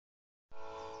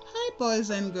boys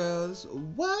and girls,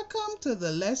 welcome to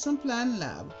the Lesson Plan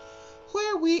Lab,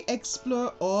 where we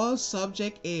explore all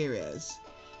subject areas.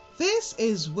 This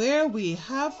is where we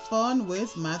have fun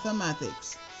with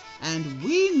mathematics, and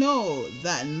we know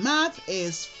that math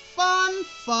is fun,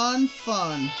 fun,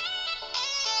 fun.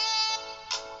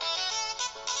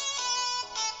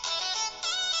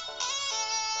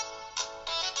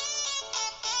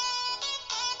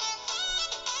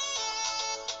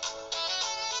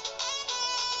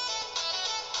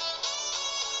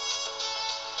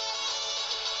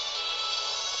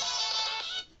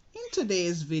 In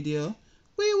today's video,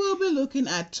 we will be looking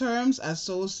at terms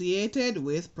associated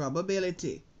with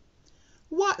probability.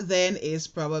 What then is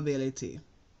probability?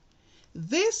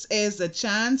 This is the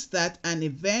chance that an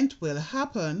event will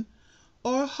happen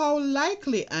or how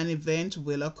likely an event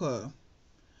will occur.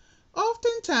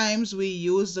 Oftentimes we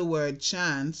use the word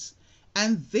chance,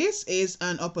 and this is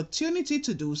an opportunity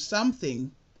to do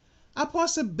something, a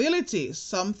possibility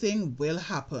something will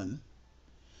happen.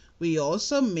 We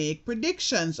also make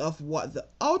predictions of what the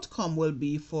outcome will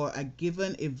be for a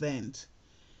given event.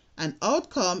 An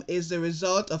outcome is the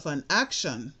result of an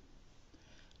action.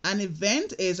 An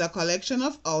event is a collection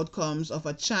of outcomes of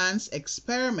a chance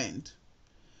experiment.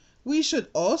 We should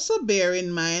also bear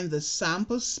in mind the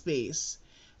sample space.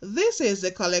 This is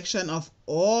the collection of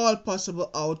all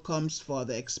possible outcomes for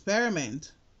the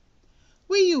experiment.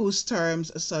 We use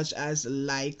terms such as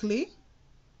likely,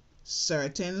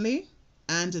 certainly,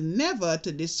 and never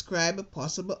to describe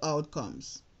possible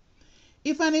outcomes.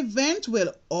 If an event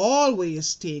will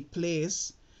always take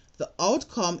place, the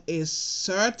outcome is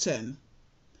certain.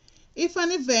 If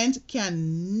an event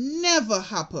can never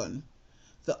happen,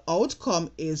 the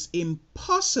outcome is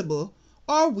impossible,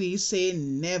 or we say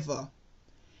never.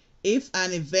 If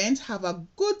an event have a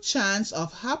good chance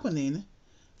of happening,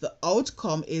 the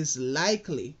outcome is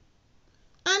likely.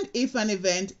 And if an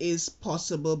event is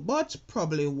possible but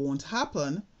probably won't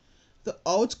happen, the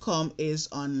outcome is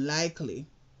unlikely.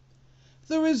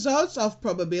 The results of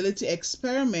probability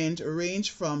experiment range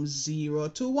from 0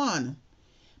 to 1,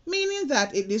 meaning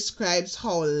that it describes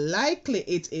how likely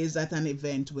it is that an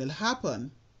event will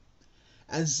happen.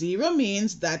 A 0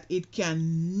 means that it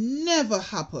can never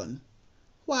happen,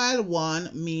 while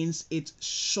 1 means it's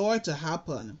sure to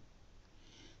happen.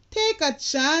 Take a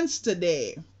chance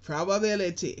today,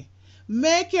 probability.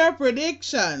 Make your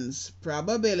predictions,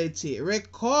 probability.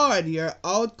 Record your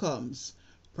outcomes,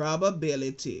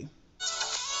 probability.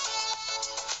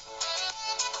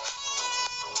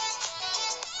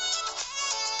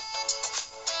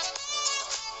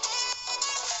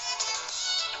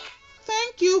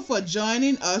 Thank you for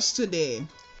joining us today.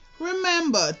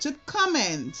 Remember to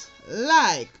comment,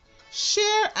 like,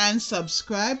 share, and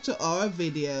subscribe to our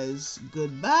videos.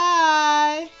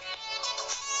 Goodbye.